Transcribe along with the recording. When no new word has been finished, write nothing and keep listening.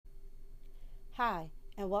Hi,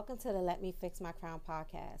 and welcome to the Let Me Fix My Crown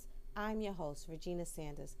podcast. I'm your host, Regina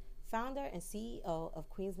Sanders, founder and CEO of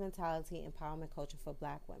Queen's Mentality Empowerment Coaching for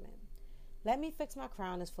Black Women. Let Me Fix My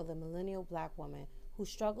Crown is for the millennial Black woman who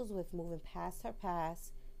struggles with moving past her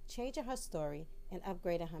past, changing her story, and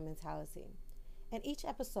upgrading her mentality. In each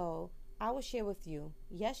episode, I will share with you,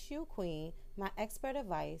 yes, you, Queen, my expert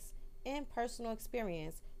advice and personal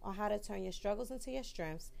experience on how to turn your struggles into your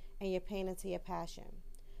strengths and your pain into your passion.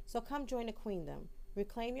 So come join the Queendom,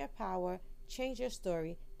 reclaim your power, change your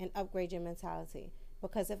story, and upgrade your mentality.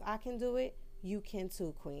 Because if I can do it, you can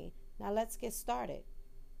too, Queen. Now let's get started.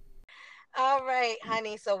 All right,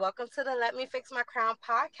 honey. So welcome to the Let Me Fix My Crown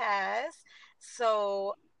podcast.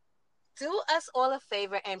 So do us all a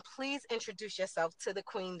favor and please introduce yourself to the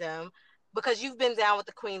Queendom because you've been down with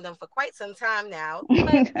the Queendom for quite some time now.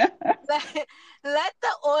 But let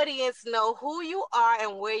the audience know who you are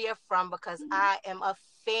and where you're from because I am a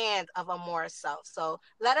fan of Amoreself. So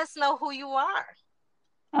let us know who you are.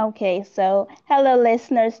 Okay, so hello,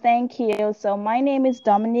 listeners. Thank you. So, my name is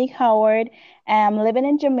Dominique Howard. I'm living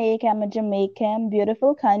in Jamaica. I'm a Jamaican,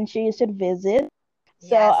 beautiful country. You should visit.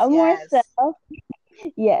 So, Yes, Amore yes. Self,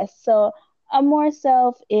 yes. So, Amore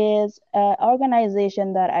Self is an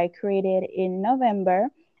organization that I created in November.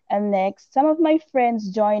 And next, some of my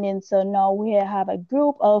friends joined in. So, now we have a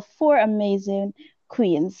group of four amazing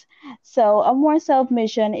queens. So, Amore Self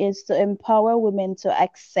mission is to empower women to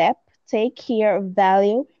accept, take care,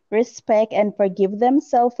 value, respect, and forgive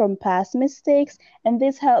themselves from past mistakes, and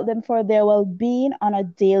this help them for their well-being on a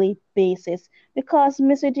daily basis. Because,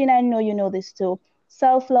 Miss Regina, I know you know this too.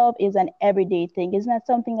 Self-love is an everyday thing. It's not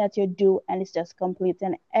something that you do and it's just complete. It's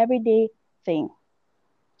an everyday thing.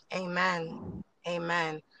 Amen.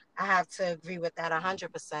 Amen. I have to agree with that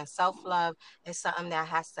 100%. Self-love is something that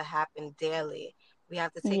has to happen daily. We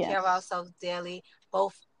have to take care of Yes. ourselves daily,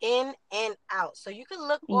 both in and out. So you can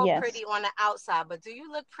look all Yes. pretty on the outside, but do you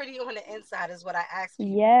look pretty on the inside is what I ask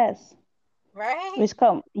people, Yes. right? Which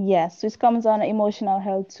comes on emotional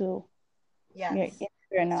health too. Your Yes. So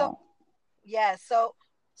internal. yeah, so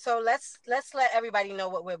let's let everybody know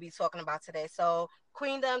what we'll be talking about today. So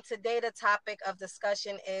Queendom, today the topic of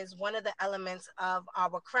discussion is one of the elements of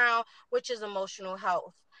our crown, which is emotional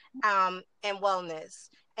health and wellness.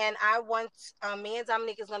 And I want me and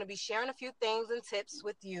Dominique is going to be sharing a few things and tips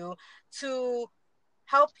with you to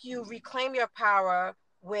help you reclaim your power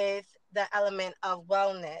with the element of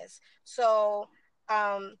wellness. So,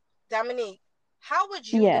 um, Dominique, how would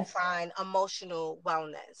you Yes. define emotional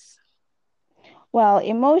wellness? Well,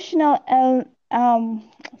 emotional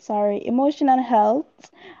health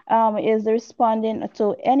is responding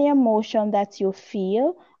to any emotion that you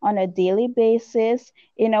feel on a daily basis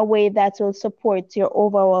in a way that will support your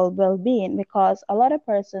overall well-being. Because a lot of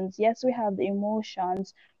persons, yes, we have the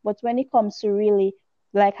emotions, but when it comes to really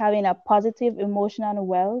like having a positive emotional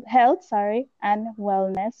well health, and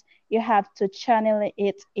wellness, you have to channel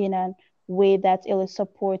it in a way that it will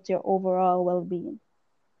support your overall well-being.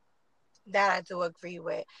 That I do agree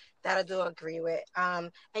with. That I do agree with.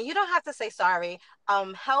 And you don't have to say sorry.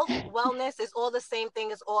 Health, wellness is all the same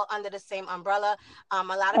thing. It's all under the same umbrella. A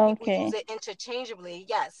lot of people use Okay. it interchangeably.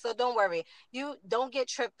 Yes. So don't worry. You don't get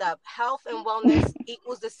tripped up. Health and wellness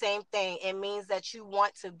equals the same thing. It means that you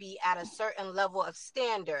want to be at a certain level of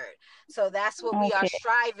standard. So that's what we are Okay.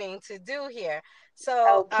 striving to do here.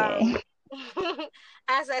 So, Okay.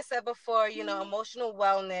 as I said before, emotional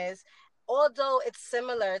wellness, although it's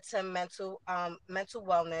similar to mental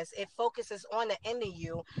wellness, it focuses on the inner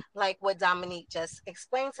you, like what Dominique just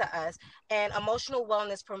explained to us. And emotional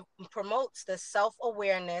wellness promotes the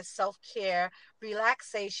self-awareness, self-care,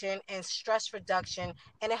 relaxation, and stress reduction,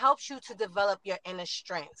 and it helps you to develop your inner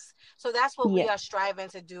strengths. So that's what we Yes. are striving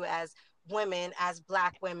to do as women, as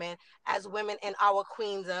Black women, as women in our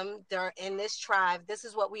queendom. They're in this tribe. This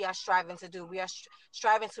is what we are striving to do. We are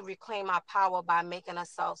striving to reclaim our power by making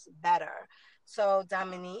ourselves better. So,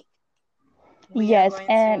 Dominique, we are Yes. going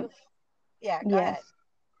And to, yeah, go ahead. yes.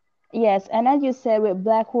 Yes. And as you said, with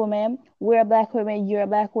black women, we're black women, you're a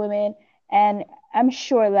black woman. And I'm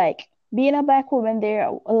sure like being a black woman, they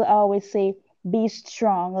will always say, be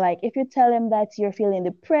strong. Like if you tell them that you're feeling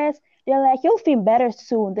depressed, they're like, you'll feel better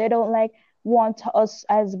soon. They don't like want us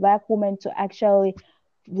as black women to actually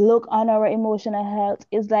look on our emotional health.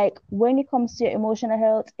 It's like when it comes to your emotional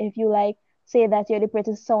health, if you like say that you're depressed,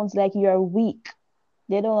 it sounds like you're weak.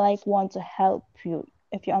 They don't like want to help you,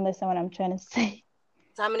 if you understand what I'm trying to say.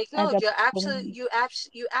 Dominic, As no, a you're actually woman.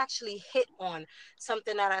 you actually hit on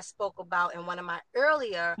something that I spoke about in one of my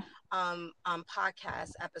earlier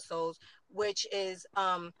podcast episodes, which is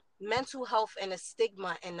mental health and a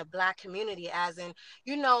stigma in the Black community, as in,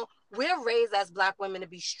 we're raised as Black women to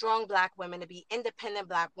be strong Black women, to be independent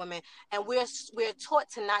Black women, and we're taught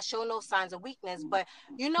to not show no signs of weakness. But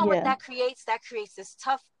you know what Yeah. that creates? That creates this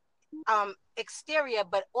tough exterior,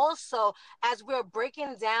 but also as we're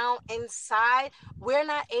breaking down inside, we're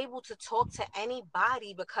not able to talk to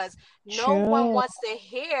anybody because no one True. wants to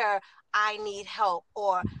hear I need help,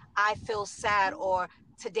 or I feel sad, or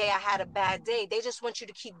today I had a bad day. They just want you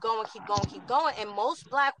to keep going, keep going, keep going. And most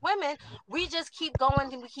Black women, we just keep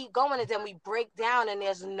going and we keep going, and then we break down and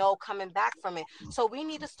there's no coming back from it. So we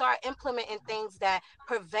need to start implementing things that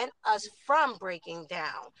prevent us from breaking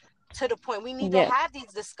down to the point. We need to Yes. have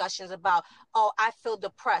these discussions about, oh, I feel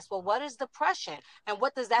depressed. Well, what is depression? And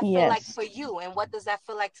what does that feel like Yes. for you? And what does that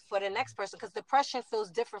feel like for the next person? Because depression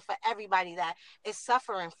feels different for everybody that is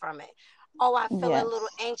suffering from it. Oh, I feel a little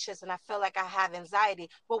Yes. anxious and I feel like I have anxiety.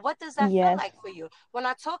 Well, what does that feel Yes. like for you? When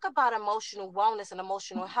I talk about emotional wellness and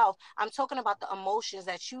emotional health, I'm talking about the emotions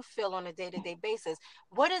that you feel on a day-to-day basis.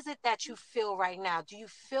 What is it that you feel right now? Do you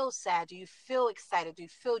feel sad? Do you feel excited? Do you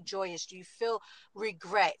feel joyous? Do you feel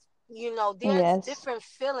regret? There's Yes. different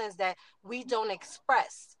feelings that we don't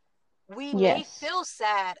express. We may Yes. feel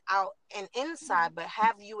sad out and inside, but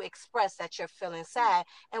have you expressed that you're feeling sad,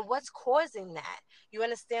 and what's causing that? You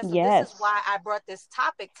understand? So this is Yes. why I brought this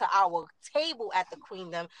topic to our table at the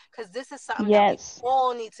Queendom, because this is something that we Yes.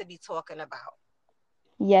 all need to be talking about.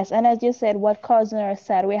 Yes, and as you said, what causes our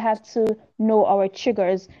sad, we have to know our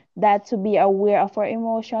triggers, that to be aware of our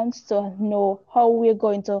emotions, to know how we're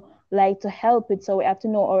going to like to help it. So we have to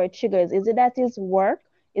know our triggers. Is it that is work?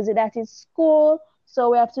 Is it that is school?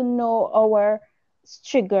 So we have to know our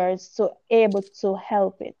triggers to able to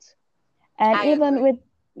help it. And I even agree. with,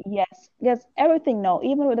 yes, yes, everything now,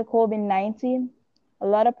 even with the COVID-19, a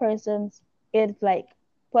lot of persons, it's like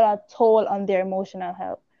put a toll on their emotional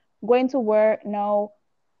health. Going to work now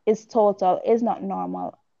is total, is not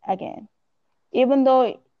normal again. Even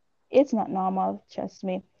though it's not normal, trust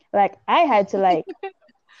me. Like I had to like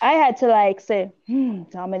say,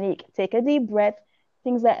 Dominique, take a deep breath,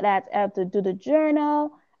 things like that. I have to do the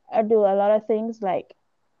journal. I do a lot of things like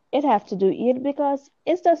it have to do it because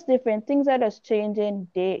it's just different. Things are just changing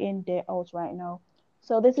day in, day out right now.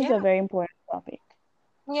 So this is a Yeah. very important topic.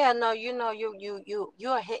 Yeah, no,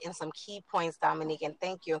 you're hitting some key points, Dominique, and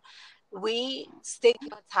thank you. We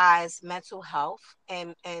stigmatize mental health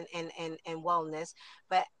and wellness,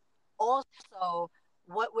 but also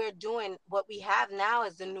what we're doing, what we have now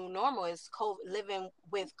is the new normal is living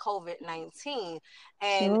with COVID-19.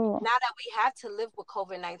 And True. now that we have to live with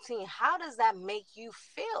COVID-19, how does that make you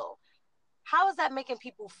feel? How is that making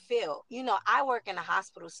people feel? I work in a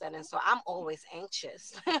hospital setting, so I'm always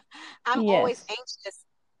anxious. I'm always Yes. anxious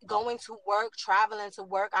going to work, traveling to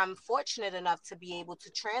work. I'm fortunate enough to be able to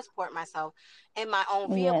transport myself in my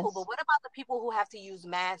own vehicle. But Yes. what about the people who have to use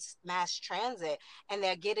mass transit, and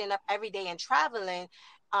they're getting up every day and traveling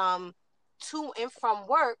um, to and from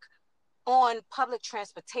work on public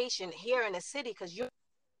transportation here in the city? Because you're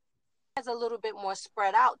a little bit more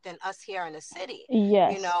spread out than us here in the city, you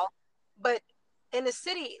Yes. know. But in the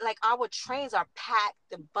city, like our trains are packed,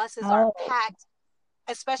 the buses are Oh, packed,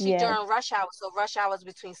 especially yes. during rush hour. So rush hour is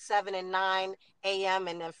between 7 and 9 a.m.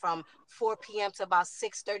 and then from 4 p.m. to about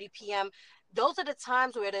 6:30 p.m. Those are the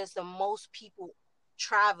times where there's the most people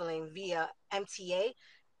traveling via MTA.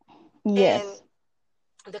 And Yes.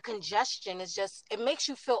 the congestion is just, it makes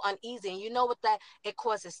you feel uneasy, and you know what, that it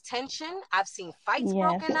causes tension. I've seen fights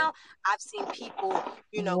Yes. broken out. I've seen people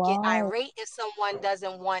get Wow. irate if someone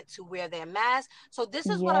doesn't want to wear their mask. So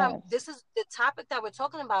Yes. this is the topic that we're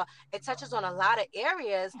talking about. It touches on a lot of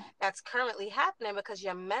areas that's currently happening, because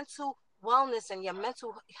your mental wellness and your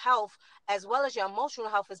mental health as well as your emotional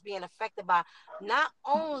health is being affected by not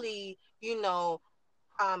only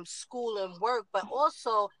school and work, but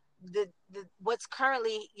also the what's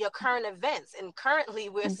currently your current events. And currently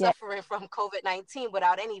we're Yes. suffering from COVID-19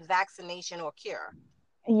 without any vaccination or cure.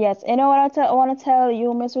 Yes. You know what I want to tell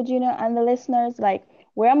you, Miss Regina, and the listeners, like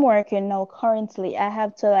where I'm working now currently, I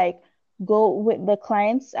have to like go with the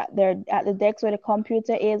clients at the desk where the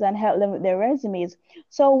computer is and help them with their resumes.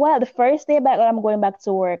 So well, the first day back when I'm going back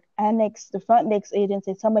to work, and next the front desk agent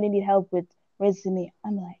said somebody need help with resume.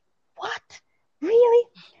 I'm like, what? Really?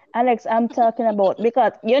 Alex, I'm talking about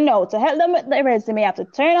because to help them with the resume, I have to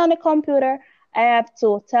turn on the computer. I have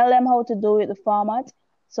to tell them how to do it, the format.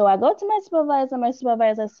 So I go to my supervisor. My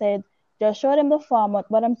supervisor said, just show them the format.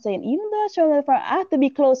 But I'm saying, even though I show them the format, I have to be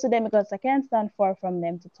close to them because I can't stand far from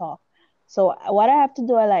them to talk. So what I have to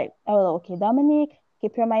do, I was like, okay, Dominique,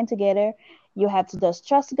 keep your mind together. You have to just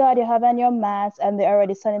trust God. You have on your mask, and they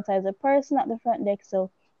already sanitize the person at the front desk.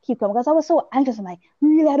 So keep coming because I was so anxious. I'm like,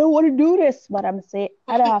 really, I don't want to do this, but I'm saying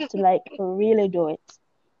I don't have to like really do it.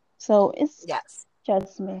 So it's Yes.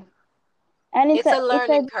 just me, and It's a it's a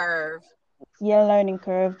learning curve. yeah, learning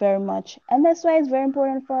curve very much, and that's why it's very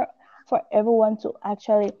important for everyone to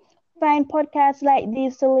actually find podcasts like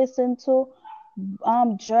these to listen to,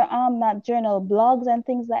 not journal blogs and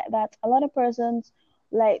things like that. A lot of persons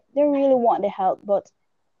like they really want the help, but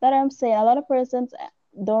that I'm saying a lot of persons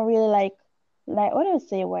don't really like what do I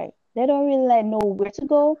say, right? They don't really like know where to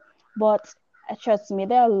go, but trust me,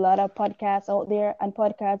 there are a lot of podcasts out there and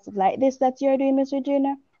podcasts like this that you're doing, Miss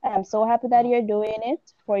Regina. And I'm so happy that Mhm. you're doing it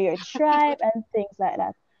for your tribe and things like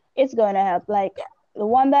that. It's gonna help. Like Yeah. the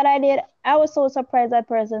one that I did, I was so surprised that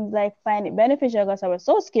persons like find it beneficial because I was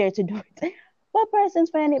so scared to do it. But persons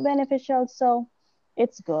find it beneficial, so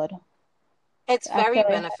it's good. It's very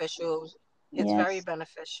Actually, beneficial. It's very yes,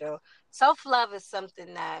 beneficial. Self-love is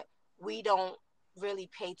something that we don't really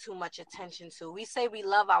pay too much attention to. We say we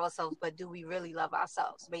love ourselves, but do we really love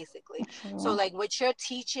ourselves, basically? So, true. like what you're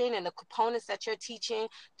teaching and the components that you're teaching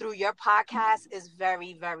through your podcast is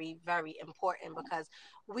very, very, very important because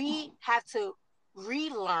we have to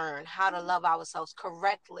relearn how to love ourselves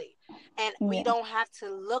correctly. And we Yes, don't have to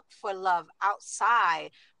look for love outside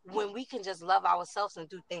when we can just love ourselves and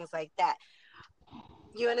do things like that.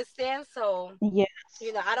 You understand? So, yes.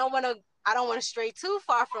 I don't want to stray too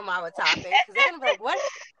far from our topic because they're gonna be like, what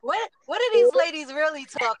are these ladies really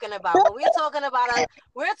talking about? But we're talking about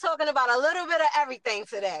a little bit of everything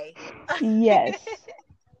today. Yes.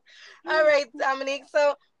 All right, Dominique.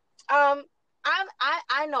 So,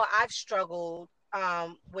 I know I've struggled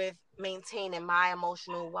with maintaining my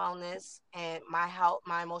emotional wellness and my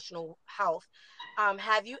emotional health.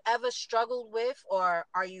 Have you ever struggled with, or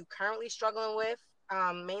are you currently struggling with,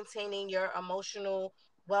 maintaining your emotional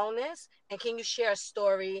wellness? And can you share a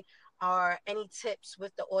story or any tips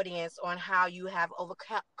with the audience on how you have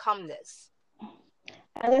overcome this?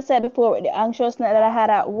 As I said before, the anxiousness that I had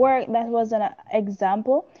at work, that was an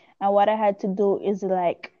example. And what I had to do is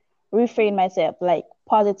like refrain myself, like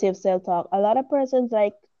positive self-talk. A lot of persons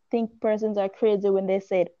like think persons are crazy when they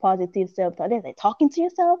say positive self-talk. They say talking to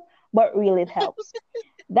yourself, but really it helps.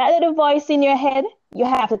 That little voice in your head, you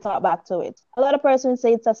have to talk back to it. A lot of persons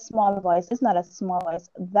say it's a small voice. It's not a small voice.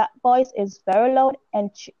 That voice is very loud and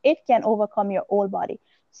it can overcome your whole body.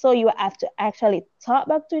 So you have to actually talk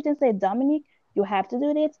back to it and say, Dominique, you have to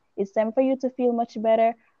do this. It's time for you to feel much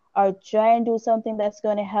better, or try and do something that's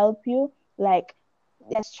going to help you, like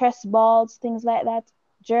stress balls, things like that.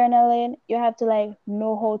 Journaling, you have to like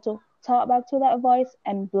know how to talk back to that voice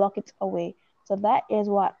and block it away. So that is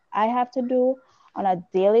what I have to do on a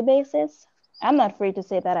daily basis. I'm not free to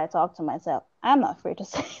say that I talk to myself. I'm not free to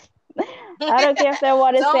say it. I don't care if they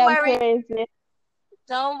want to say Don't I'm worry. crazy.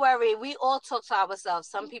 Don't worry. We all talk to ourselves.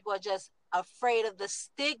 Some people are just afraid of the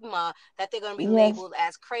stigma that they're going to be Yes, labeled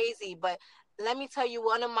as crazy. But let me tell you,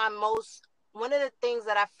 one of the things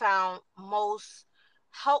that I found most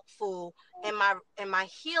helpful in my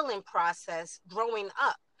healing process growing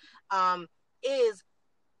up, is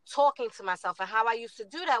talking to myself. And how I used to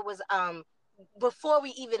do that was, before we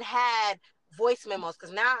even had voice memos,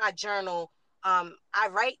 because now I journal. I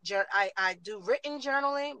I do written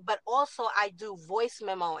journaling, but also I do voice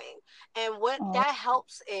memoing. And what oh, that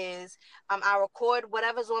helps is, I record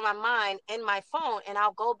whatever's on my mind in my phone, and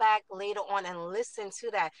I'll go back later on and listen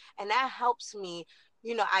to that. And that helps me,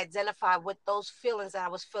 identify what those feelings that I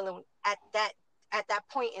was feeling at that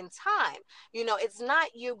point in time. It's not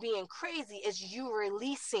you being crazy, it's you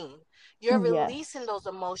releasing. You're releasing yes, those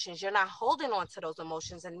emotions. You're not holding on to those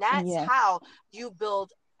emotions. And that's yes, how you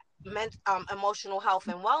build emotional health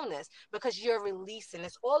and wellness, because you're releasing.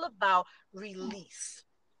 It's all about release.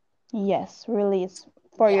 yes. Release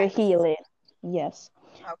for your Yes. healing. Yes.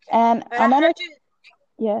 Okay. And But I another, heard you.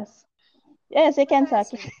 yes, yes, you No, go can ahead, talk.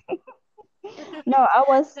 sweetie. No,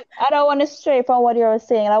 I don't want to stray from what you were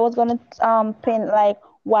saying. I was gonna pin like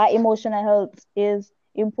why emotional health is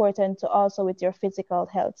important to also with your physical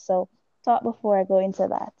health. So talk before I go into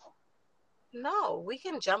that. No, we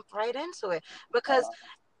can jump right into it because,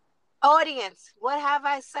 audience, what have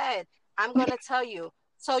I said? I'm going to tell you.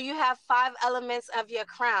 So you have five elements of your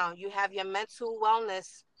crown. You have your mental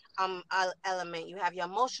wellness element. You have your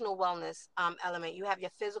emotional wellness element. You have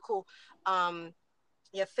um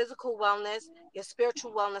your physical wellness, your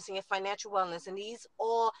spiritual wellness, and your financial wellness. And these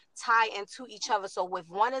all tie into each other. So if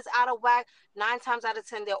one is out of whack, 9 times out of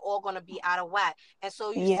 10, they're all going to be out of whack. And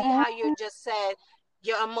so you see Yeah. how you just said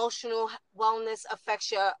your emotional wellness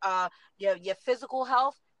affects your physical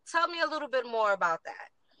health. Tell me a little bit more about that.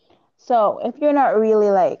 So if you're not really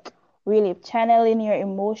like really channeling your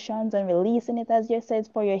emotions and releasing it, as you said,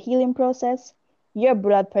 for your healing process, your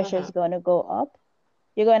blood pressure is Mhm. going to go up.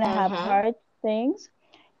 You're going to have Mhm. heart things.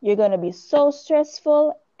 You're going to be so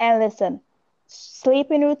stressful. And listen,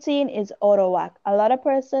 sleeping routine is out of whack. A lot of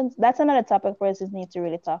persons, that's another topic persons need to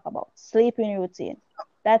really talk about. Sleeping routine.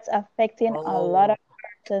 That's affecting a lot of Oh.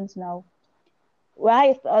 persons now.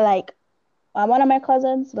 Right? Like one of my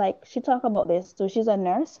cousins, like she talked about this. So she's a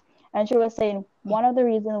nurse, and she was saying one of the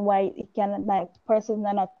reasons why it can like persons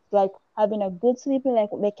are not like having a good sleeping, like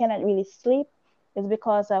they cannot really sleep, is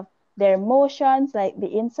because of their emotions, like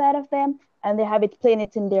the inside of them, and they have it playing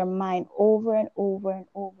it in their mind over and over and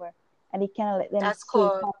over, and it cannot let them That's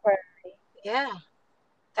sleep called, properly. yeah.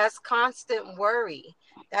 That's constant worry.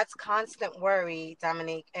 That's constant worry,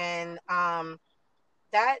 Dominique. And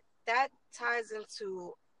that that ties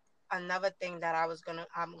into another thing that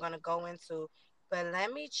I'm gonna go into. But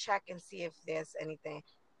let me check and see if there's anything.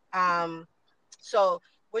 Um so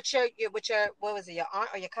with your what was it, your aunt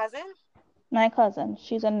or your cousin? My cousin,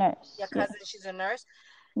 she's a Your nurse. cousin, Yes, she's a nurse.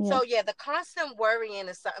 So yes. yeah, the constant worrying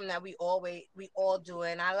is something that we all do,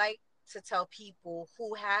 and I like to tell people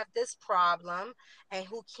who have this problem and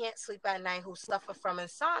who can't sleep at night, who suffer from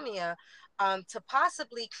insomnia, to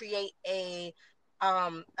possibly create a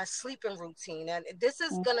sleeping routine. And this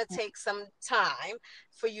is gonna Mhm. take some time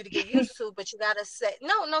for you to get used to, but you gotta say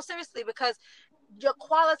no, seriously, because your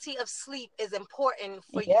quality of sleep is important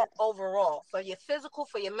for you Yes. overall, for your physical,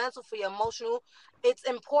 for your mental, for your emotional. It's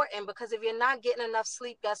important because if you're not getting enough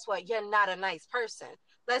sleep, guess what? You're not a nice person.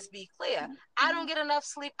 Let's be clear. I don't get enough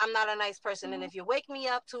sleep, I'm not a nice person. And if you wake me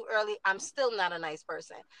up too early, I'm still not a nice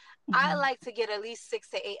person. I Mhm. like to get at least 6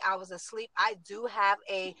 to 8 hours of sleep. I do have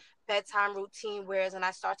a bedtime routine, whereas when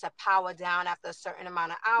I start to power down after a certain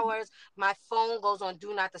amount of hours, my phone goes on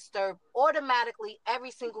do not disturb automatically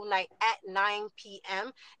every single night at 9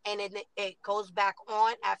 p.m. and it goes back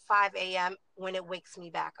on at 5 a.m. when it wakes me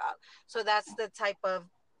back up. So that's the type of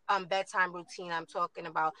bedtime routine I'm talking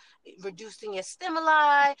about. Reducing your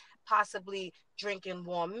stimuli, possibly drinking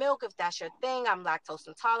warm milk if that's your thing. I'm lactose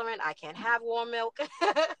intolerant. I can't have warm milk.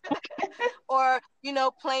 Or,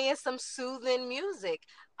 playing some soothing music,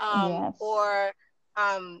 Yes. or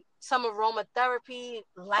some aromatherapy,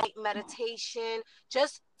 light meditation,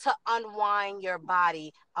 just to unwind your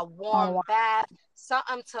body, a On warm one. bath,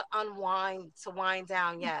 something to unwind, to wind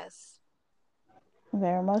down. Yes,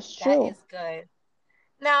 Very much that true. is good.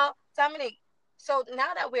 Now, Dominique, so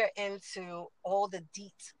now that we're into all the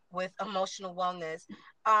deets with emotional wellness,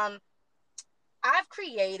 um, I've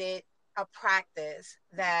created a practice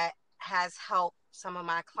that has helped some of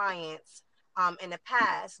my clients in the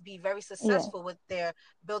past be very Yes. successful with their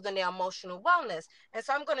building their emotional wellness. And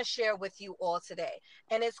so I'm going to share with you all today.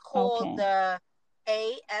 And it's called Okay. the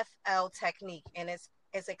AFL technique. And it's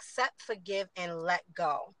accept, forgive, and let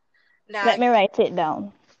go. Now, Let me write it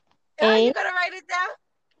down. you're A going to write it down?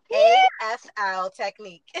 AFL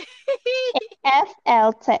technique.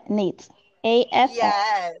 AFL techniques. AFL.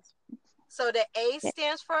 Yes. So the A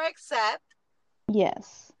stands for accept,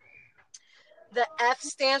 Yes. the F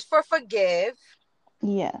stands for forgive,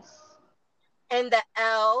 Yes. and the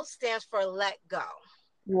L stands for let go.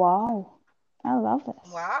 Wow. I love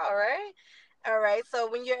this. Wow, all right. All right. So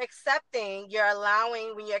when you're accepting, you're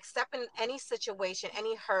allowing, when you're accepting any situation,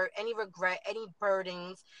 any hurt, any regret, any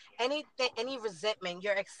burdens, anything, any resentment,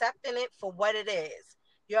 you're accepting it for what it is.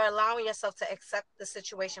 You're allowing yourself to accept the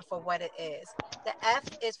situation for what it is. The F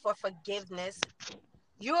is for forgiveness.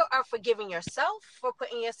 You are forgiving yourself for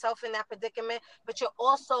putting yourself in that predicament, but you're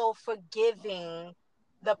also forgiving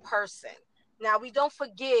the person. Now, we don't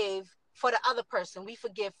forgive for the other person, we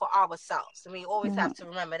forgive for ourselves. And we always Mhm. have to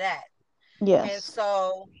remember that. And Yes.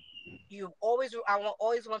 so always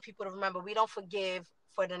want people to remember, we don't forgive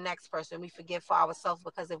for the next person, we forgive for ourselves,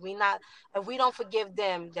 because if we don't forgive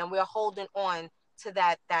them, then we're holding on to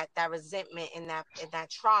that resentment and that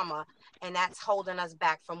trauma, and that's holding us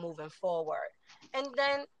back from moving forward. And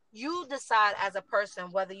then you decide as a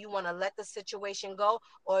person whether you want to let the situation go,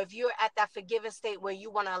 or if you're at that forgiving state where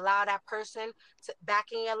you want to allow that person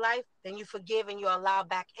back in your life, then you forgive and you allow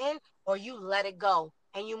back in, or you let it go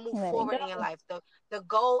and you move Let it forward in your go. life. The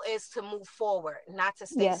goal is to move forward, not to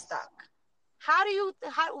stay Yes. stuck.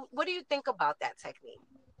 What do you think about that technique?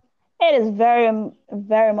 It is very,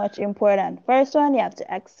 very much important. First one, you have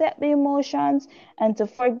to accept the emotions and to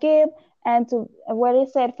forgive. And to what he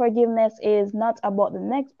said, forgiveness is not about the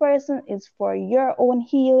next person, it's for your own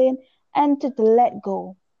healing and to let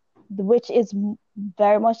go, which is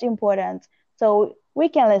very much important. So we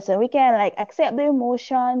can listen, we can like accept the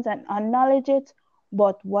emotions and acknowledge it,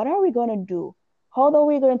 but what are we going to do? How are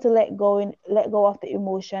we going to let go of the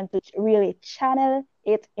emotion to really channel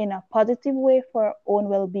it in a positive way for our own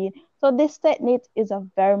well-being? So this technique is a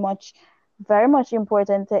very much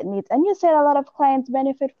important technique, and you said a lot of clients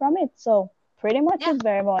benefit from it. So pretty much Yeah. it's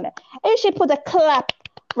very important. And you should put a clap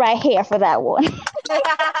right here for that one.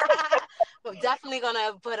 We're definitely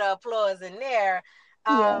gonna put applause in there.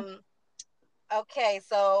 Yes. Um, okay,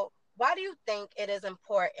 so why do you think it is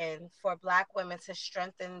important for Black women to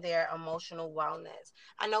strengthen their emotional wellness?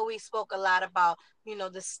 I know we spoke a lot about,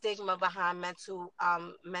 the stigma behind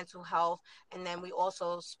mental health, and then we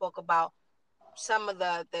also spoke about some of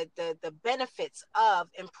the benefits of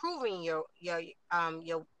improving your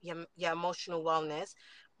emotional wellness.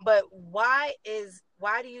 But why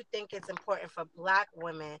do you think it's important for Black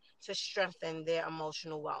women to strengthen their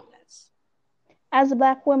emotional wellness? As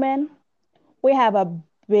Black women, we have a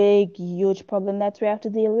big, huge problem that we have to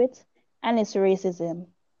deal with, and it's racism.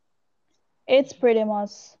 It's pretty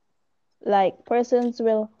much like persons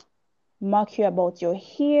will mock you about your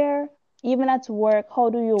hair, even at work. How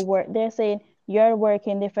do you work? They're saying you're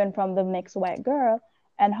working different from the next white girl,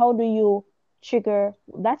 and how do you trigger?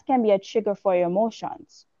 That can be a trigger for your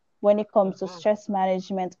emotions. When it comes to Mm-hmm. stress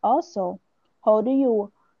management, also, how do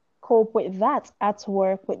you cope with that at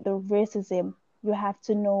work with the racism? You have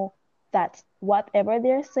to know that whatever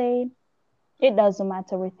they're saying, it doesn't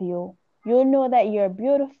matter with you. You know that you're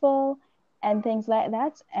beautiful and things like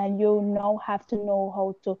that, and you now have to know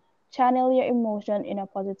how to channel your emotion in a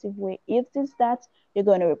positive way. If it's that you're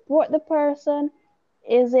going to report the person,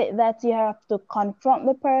 is it that you have to confront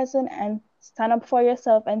the person and stand up for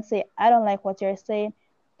yourself and say, I don't like what you're saying,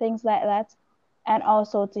 things like that. And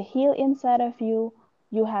also to heal inside of you,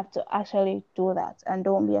 you have to actually do that and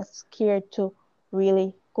don't be scared to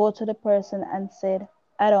really go to the person and say,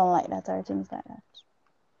 I don't like that or things like that.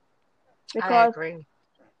 I Because agree.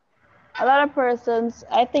 a lot of persons,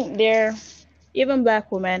 I think they're even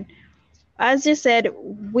black women, as you said,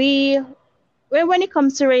 we when it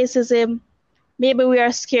comes to racism, maybe we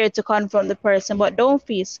are scared to confront the person, but don't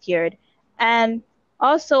feel scared. And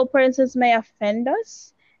also, persons may offend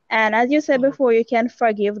us. And as you said Mhm. before, you can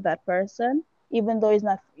forgive that person, even though it's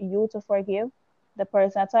not you to forgive the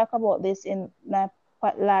person. I talk about this in my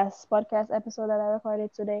last podcast episode that I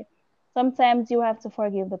recorded today. Sometimes you have to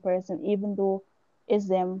forgive the person, even though it's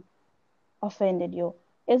them offended you.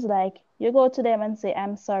 It's like you go to them and say,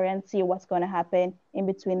 I'm sorry, and see what's going to happen in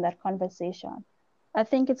between that conversation. I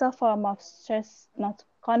think it's a form of stress, not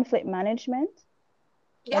conflict management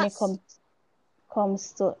when it Yes.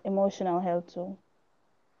 comes to emotional health too.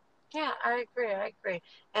 Yeah, I agree. I agree.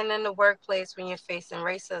 And in the workplace, when you're facing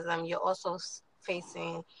racism, you're also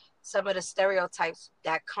facing some of the stereotypes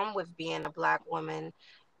that come with being a Black woman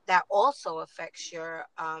that also affects your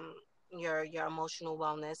emotional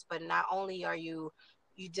wellness. But not only are you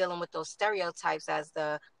dealing with those stereotypes as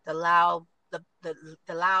the loud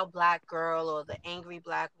the loud Black girl, or the angry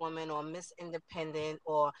Black woman, or Miss Independent,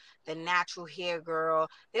 or the natural hair girl.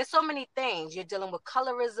 There's so many things. You're dealing with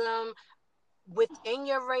colorism within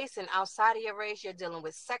your race and outside of your race. You're dealing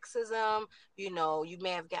with sexism. You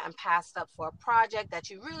may have gotten passed up for a project that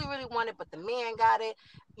you really really wanted, but the man got it.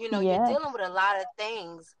 You're dealing Yes. with a lot of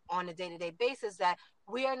things on a day-to-day basis that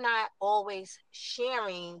we are not always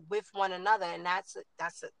sharing with one another. And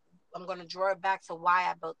I'm going to draw it back to why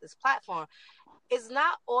I built this platform. It's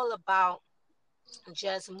not all about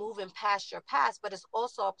just moving past your past, but it's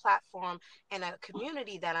also a platform and a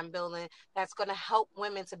community that I'm building that's going to help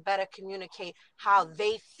women to better communicate how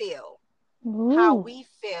they feel, how Ooh, we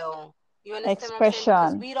feel. You understand what I'm saying?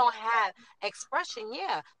 Because expression. we don't have expression.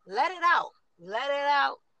 Yeah, let it out. Let it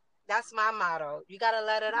out. That's my motto. You got to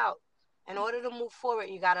let it out. In order to move forward,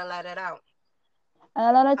 you got to let it out.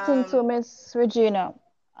 And another thing too, Um, Miss Regina,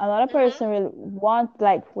 a lot of mhm. person will want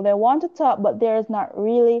like they want to talk, but there is not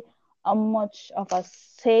really a much of a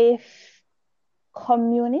safe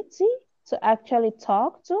community to actually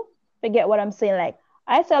talk to. Forget what I'm saying. Like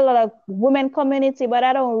I see a lot of women community, but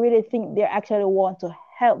I don't really think they actually want to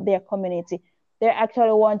help their community. They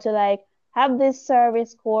actually want to like have this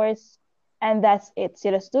service course and that's it.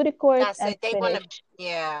 So just do the course That's and it. They want finish. to,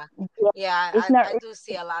 yeah. Yeah. Yeah, It's I, not I do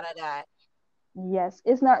see a lot of that. yes,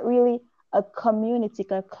 it's not really a community.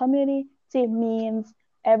 A community means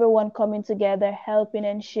everyone coming together, helping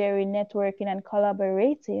and sharing, networking and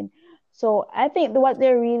collaborating. So I think what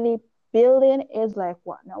they're really building is like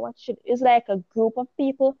what now? What should it's like a group of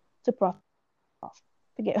people to profit off. Forget.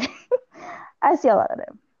 I see a lot of them.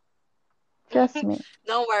 Trust me.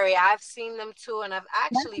 Don't worry, I've seen them too, and I've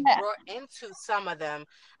Not actually that. brought into some of them.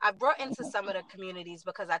 I brought into some of the communities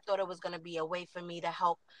because I thought it was going to be a way for me to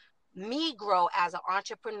help me grow as an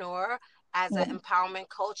entrepreneur, as an Yeah. empowerment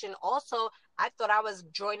coach. And also, I thought I was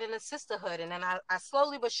joining a sisterhood. And then I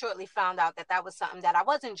slowly but surely found out that that was something that I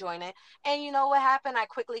wasn't joining. And you know what happened? I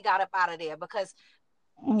quickly got up out of there because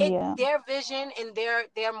Yeah. their vision and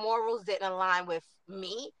their morals didn't align with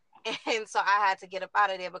me. And so I had to get up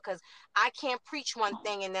out of there because I can't preach one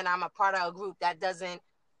thing and then I'm a part of a group that doesn't,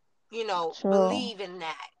 True. believe in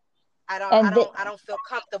that. I don't I And don't I don't feel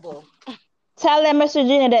comfortable. tell them, Mr.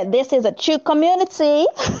 Junior, that this is a true community.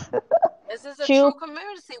 This is a true True.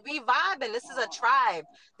 community. We vibing. This is a tribe.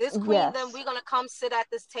 This queendom, Yes. we're gonna come sit at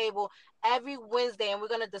this table every Wednesday, and we're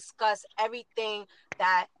gonna discuss everything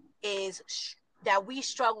that is that we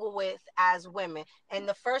struggle with as women. And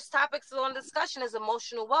the first topics on discussion is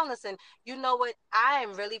emotional wellness. And you know what? I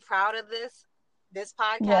am really proud of this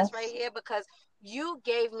podcast right Yes. here because you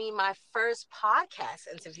gave me my first podcast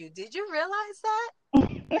interview. Did you realize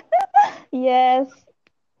that? Yes.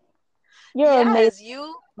 You're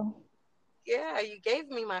amazing. Yes, you gave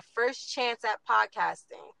me my first chance at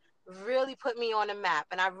podcasting. Really put me on the map,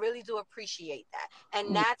 and I really do appreciate that.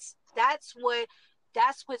 And that's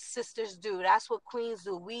what sisters do. That's what queens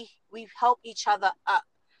do. We help each other up.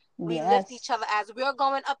 We lift each Yes. other as we're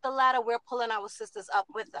going up the ladder. We're pulling our sisters up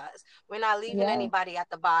with us. We're not leaving Yes. anybody at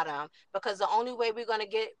the bottom because the only way we're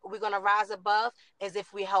gonna rise above is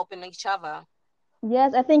if we're helping each other.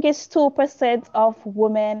 Yes. I think it's 2% of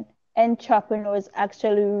women entrepreneurs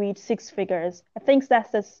actually reach six figures. I think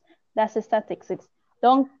that's the statistics.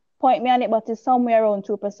 Don't point me on it, but it's somewhere around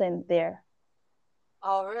 2% there.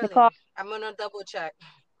 Oh, really? Because I'm gonna double check.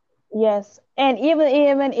 yes, and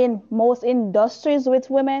even in most industries with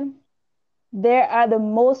women, there are the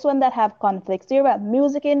most one that have conflicts. You're about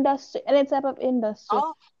music industry, any type of industry.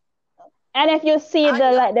 Oh, And if you see I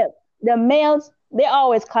the know. like the males, they're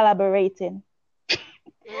always collaborating.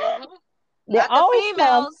 Hmm. They Not the always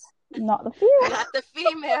females. not the fear. Not the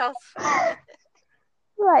females.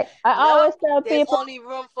 Right. Nope. There's only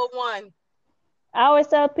room for one. I always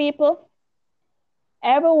tell people,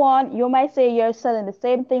 everyone, you might say you're selling the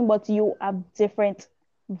same thing, but you have different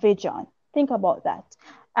vision. Think about that.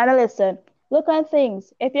 And listen, look at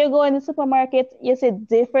things. If you go in the supermarket, you see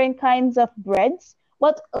different kinds of breads.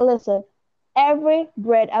 But listen, every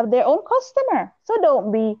bread have their own customer. So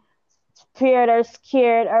don't be feared or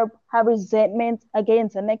scared or have resentment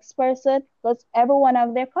against the next person because everyone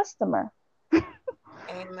have their customer.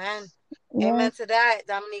 Amen. Amen Yes. to that,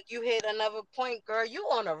 Dominique. You hit another point, girl. You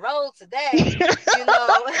on a roll today. You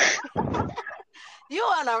know, you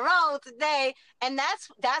on a roll today, and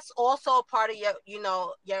that's also a part of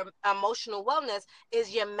your emotional wellness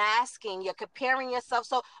is your masking, you're comparing yourself.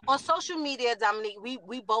 So on social media, Dominique,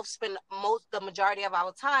 we both spend the majority of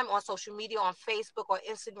our time on social media, on Facebook or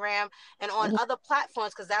Instagram and on other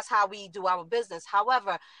platforms because that's how we do our business.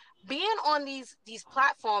 However, being on these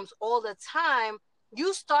platforms all the time,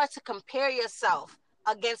 you start to compare yourself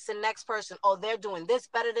against the next person. Oh, they're doing this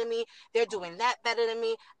better than me, they're doing that better than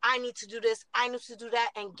me, I need to do this, I need to do that.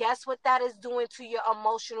 And guess what that is doing to your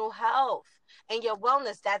emotional health and your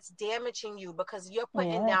wellness? That's damaging you because you're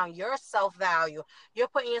putting Yes. down your self-value. You're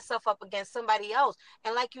putting yourself up against somebody else.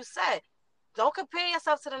 And like you said, don't compare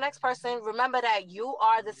yourself to the next person. Remember that you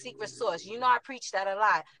are the secret source. I preach that a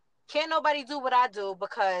lot. Can't nobody do what I do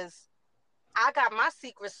because I got my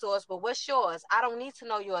secret sauce, but what's yours? I don't need to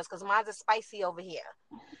know yours because mine's is spicy over here.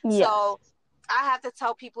 Yes. So I have to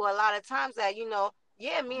tell people a lot of times that,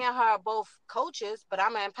 yeah, me and her are both coaches, but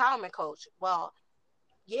I'm an empowerment coach. Well,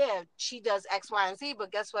 yeah, she does X, Y, and Z,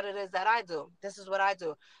 but guess what it is that I do? This is what I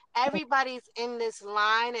do. Everybody's in this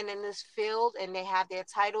line and in this field and they have their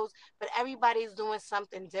titles, but everybody's doing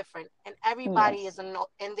something different and everybody is Yes.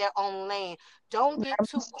 in their own lane. Don't get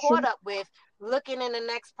too That's caught true. up with looking in the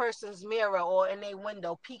next person's mirror or in their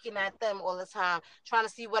window, peeking at them all the time, trying to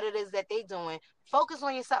see what it is that they're doing. Focus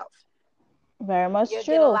on yourself. Very much You'll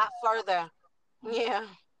get a true. lot further. Yeah,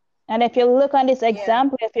 And if you look on this yeah,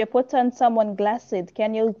 example, if you put on someone glasses,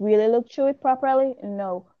 can you really look through it properly?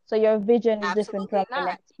 No. So your vision is different absolutely from the not.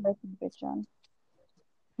 next person's vision.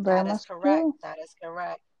 Very That is much correct. true. That is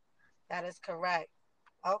correct. That is correct.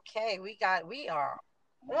 Okay, we are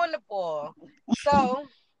on the ball. So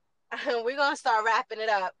we're gonna start wrapping it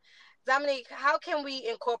up. Dominique, how can we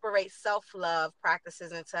incorporate self-love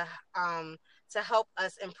practices to help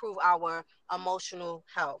us improve our emotional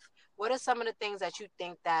health? What are some of the things that you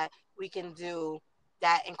think that we can do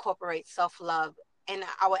that incorporate self-love in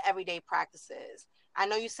our everyday practices? I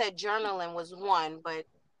know you said journaling was one, but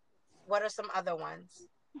what are some other ones?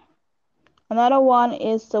 Another one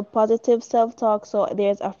is the positive self-talk. So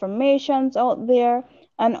there's affirmations out there.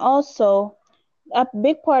 And also, a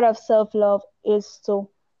big part of self-love is to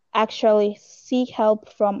actually seek help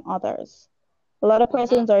from others. A lot of Mm-hmm.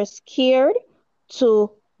 persons are scared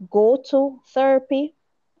to go to therapy,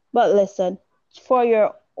 but listen, for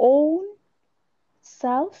your own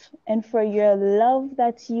self and for your love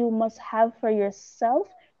that you must have for yourself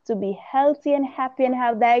to be healthy and happy and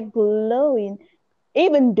have that glowing,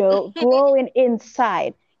 even though glowing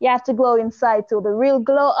inside. You have to glow inside too. The real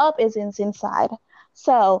glow up is inside.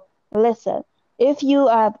 So listen, if you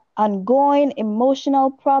have ongoing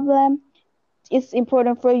emotional problem, it's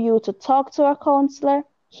important for you to talk to a counselor.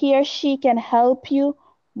 He or she can help you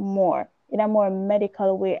more in a more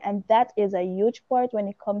medical way. And that is a huge part when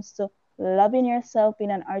it comes to loving yourself in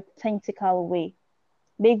an authentical way.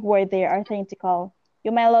 Big word there, authentical.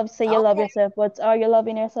 You might love say you love Okay. yourself, but are you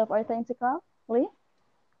loving yourself authentically?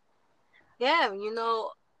 Yeah,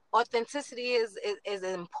 authenticity is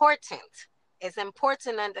important. It's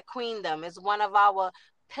important in the queendom. It's one of our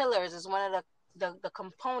pillars. It's one of the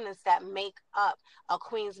components that make up a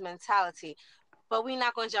queen's mentality. But we're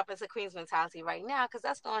not going to jump into queen's mentality right now because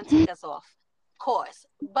that's going to take us off course.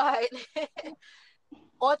 But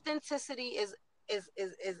authenticity is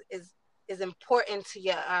important to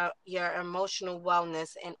your emotional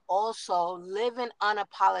wellness, and also living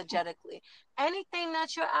unapologetically. Anything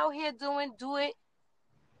that you're out here doing, do it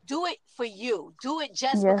for you. Do it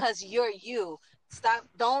just because Yes. you're you. Stop.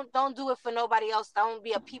 Don't do it for nobody else. Don't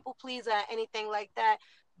be a people pleaser or anything like that.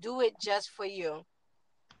 Do it just for you.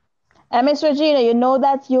 And Miss Regina, you know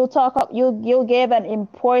that you gave an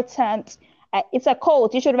important it's a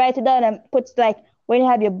quote. You should write it down and put like when you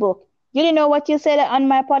have your book. You didn't know what you said on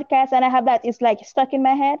my podcast, and I have that. It's like stuck in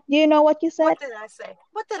my head. Do you know what you said? What did I say?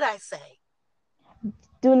 What did I say?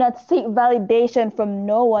 Do not seek validation from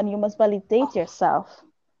no one. You must validate Oh, yourself.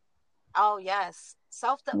 oh yes.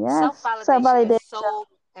 Self Yes, self validation is validation. so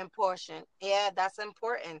important. Yeah, that's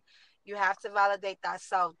important. You have to validate that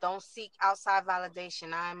self. Don't seek outside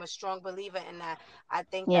validation. I am a strong believer in that. I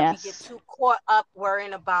think that we get Yes. too caught up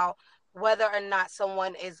worrying about whether or not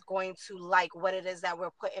someone is going to like what it is that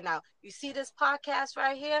we're putting out. You see this podcast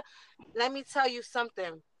right here? Let me tell you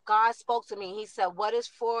something. God spoke to me. He said, what's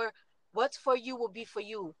for you will be for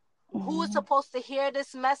you. Who is Mhm. supposed to hear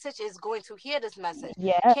this message is going to hear this message.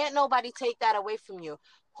 Can't Yes. nobody take that away from you. It's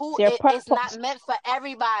Who your it is not purpose. meant for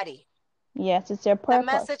everybody. Yes, it's your The purpose.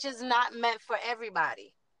 message is not meant for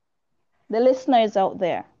everybody. The listeners out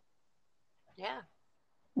there. Yeah.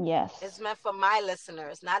 It's Yes. meant for my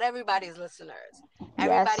listeners, not everybody's listeners.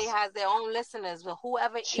 Everybody Yes. has their own listeners, but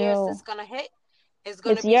whoever ears True. this gonna hit is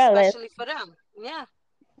gonna It's be your list. specially for them. Yeah.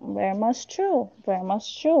 Very much true. Very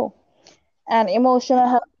much true. And emotional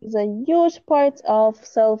health is a huge part of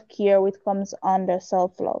self-care which comes under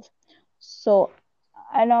self-love. So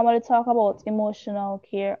I normally talk about emotional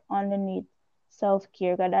care underneath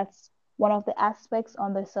self-care because that's one of the aspects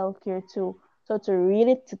under self-care too. So to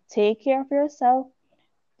really to take care of yourself,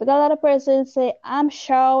 because a lot of persons say, I'm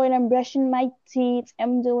showering, I'm brushing my teeth,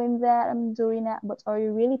 I'm doing that, I'm doing that, but are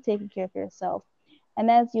you really taking care of yourself? And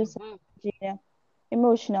as you said, Hmm. Gina,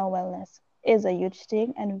 emotional wellness is a huge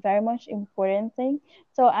thing and very much important thing.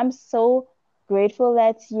 So I'm so grateful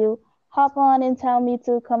that you hop on and tell me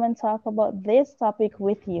to come and talk about this topic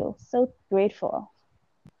with you. So grateful.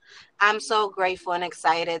 I'm so grateful and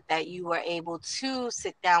excited that you were able to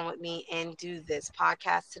sit down with me and do this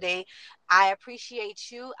podcast today. I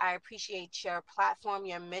appreciate you. I appreciate your platform,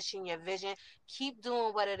 your mission, your vision. Keep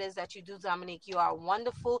doing what it is that you do, Dominique. You are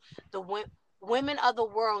wonderful. Women of the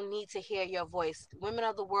world need to hear your voice. Women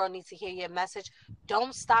of the world need to hear your message.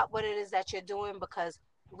 Don't stop what it is that you're doing because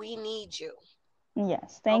we need you.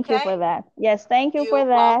 Yes, thank you Okay? for that. Yes, thank you for You're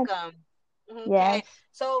that. welcome. Okay. Yes.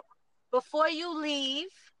 So before you leave,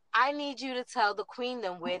 I need you to tell the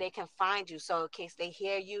queendom where they can find you. So in case they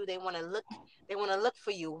hear you, they want to look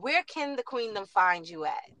for you. Where can the queendom find you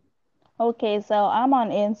at? Okay, so I'm on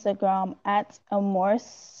Instagram at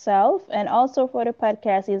Amoreself, and also for the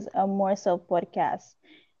podcast is Amoreself Podcast.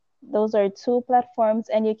 Those are two platforms,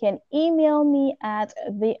 and you can email me at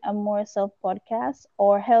the Amoreself Podcast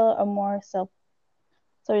or Hello Amoreself.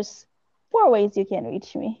 So there's four ways you can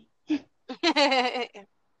reach me.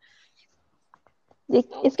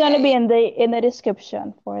 It's gonna be Okay. in the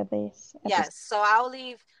description for this episode. Yes. So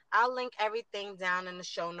I'll link everything down in the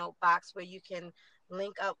show note box where you can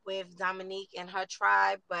link up with Dominique and her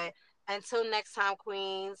tribe. But until next time,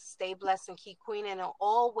 Queens, stay blessed and keep queening. And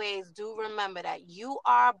always do remember that you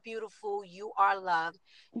are beautiful, you are loved,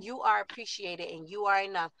 you are appreciated, and you are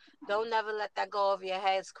enough. Don't never let that go over your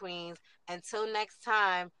heads, Queens. Until next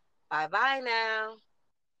time, bye bye now.